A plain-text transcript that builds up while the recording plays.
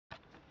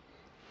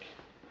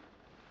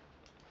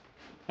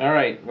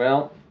Alright,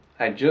 well,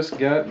 I just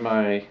got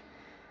my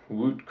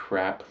Woot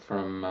crap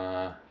from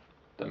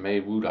the May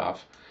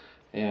Woot-Off,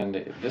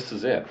 and this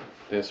is it,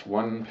 this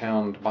 1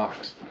 pound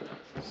box.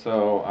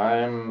 So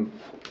I'm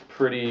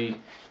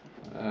pretty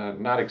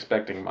not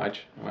expecting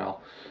much,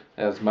 well,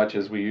 as much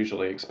as we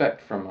usually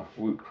expect from a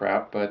Woot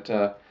crap, but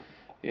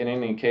in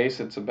any case,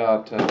 it's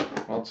about,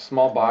 well, it's a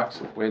small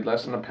box, it weighed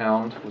less than a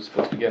pound, it was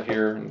supposed to get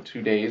here in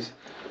 2 days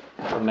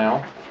from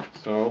now,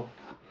 so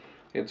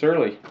it's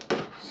early.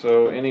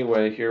 So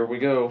anyway, here we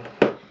go.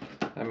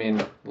 I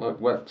mean,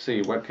 look, what's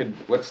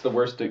the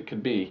worst it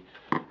could be?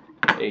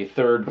 A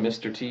third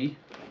Mr. T.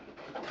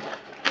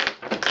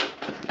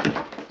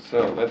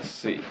 So let's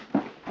see.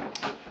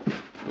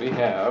 We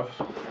have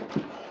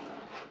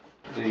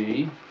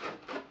the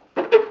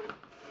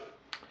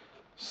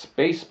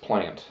space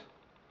plant.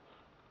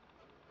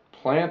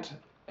 Plant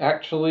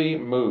actually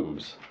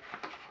moves.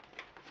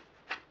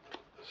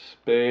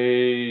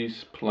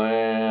 Space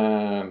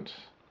plant.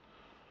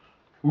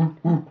 Woo,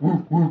 woo,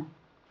 woo, woo.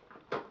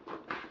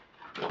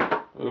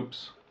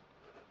 Oops.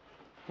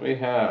 We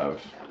have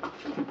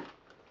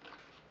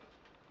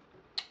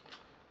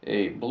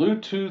a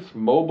Bluetooth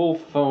mobile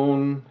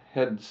phone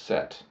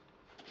headset.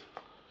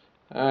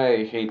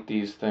 I hate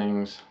these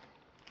things.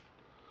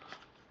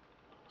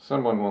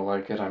 Someone will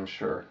like it, I'm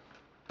sure.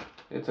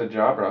 It's a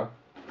Jabra.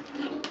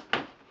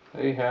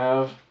 They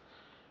have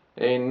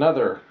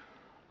another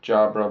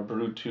Jabra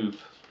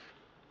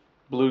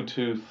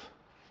Bluetooth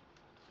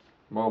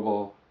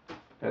mobile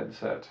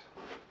headset.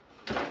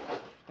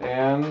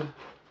 And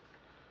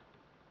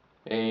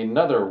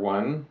another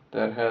one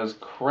that has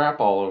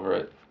crap all over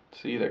it.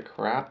 See the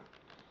crap?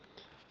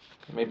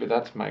 Maybe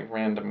that's my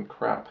random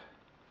crap.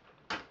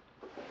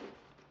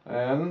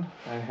 And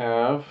I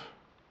have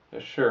a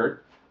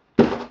shirt,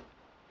 a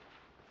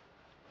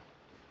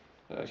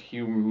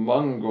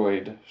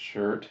humongoid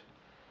shirt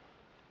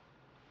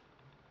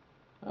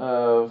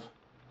of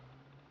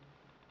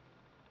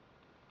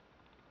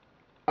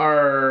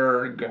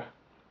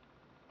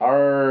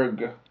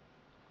ARG,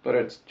 but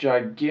it's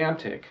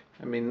gigantic.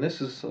 I mean, this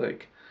is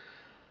like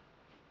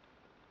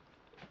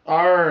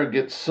ARG,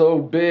 it's so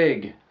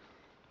big.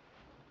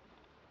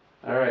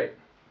 Alright.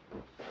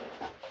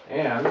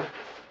 And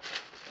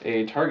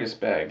a Targus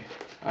bag.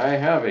 I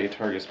have a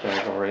Targus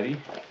bag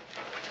already,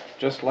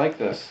 just like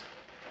this,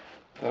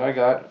 that I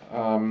got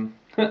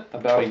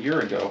about a year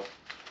ago.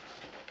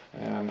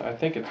 And I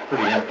think it's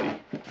pretty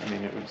empty. I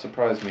mean, it would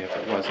surprise me if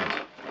it wasn't.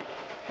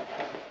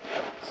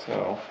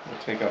 So, we'll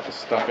take out the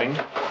stuffing.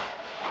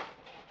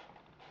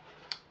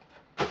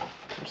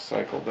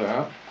 Recycle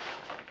that.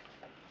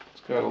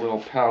 It's got a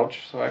little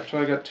pouch, so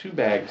actually I got 2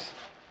 bags.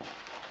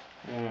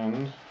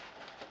 And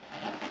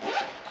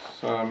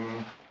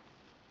some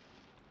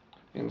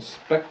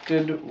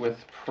Inspected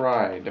with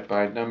Pride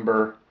by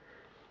number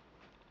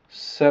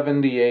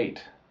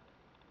 78.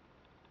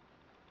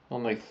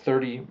 Only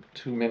 30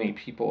 too many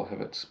people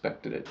have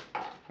inspected it.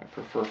 I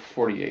prefer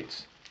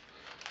 48s.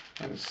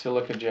 And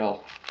silica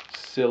gel.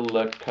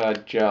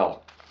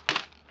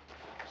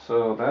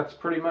 So that's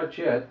pretty much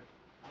it.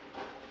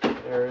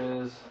 There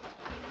is,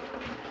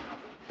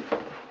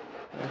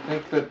 I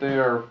think that they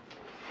are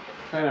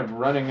kind of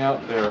running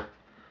out their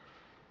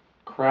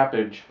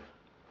crappage.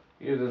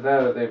 Either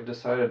that or they've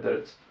decided that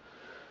it's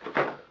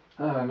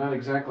not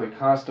exactly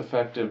cost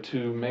effective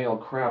to mail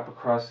crap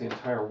across the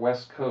entire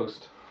West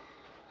Coast.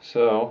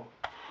 So,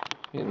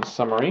 in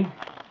summary,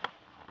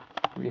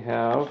 we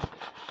have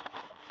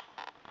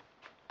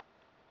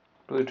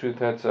Bluetooth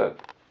headset,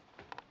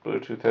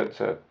 Bluetooth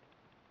headset,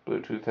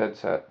 Bluetooth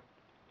headset,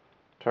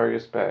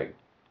 Targus bag,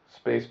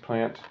 space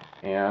plant,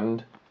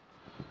 and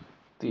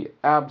the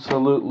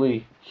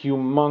absolutely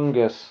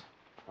humongous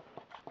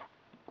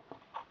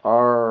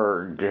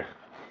ARG.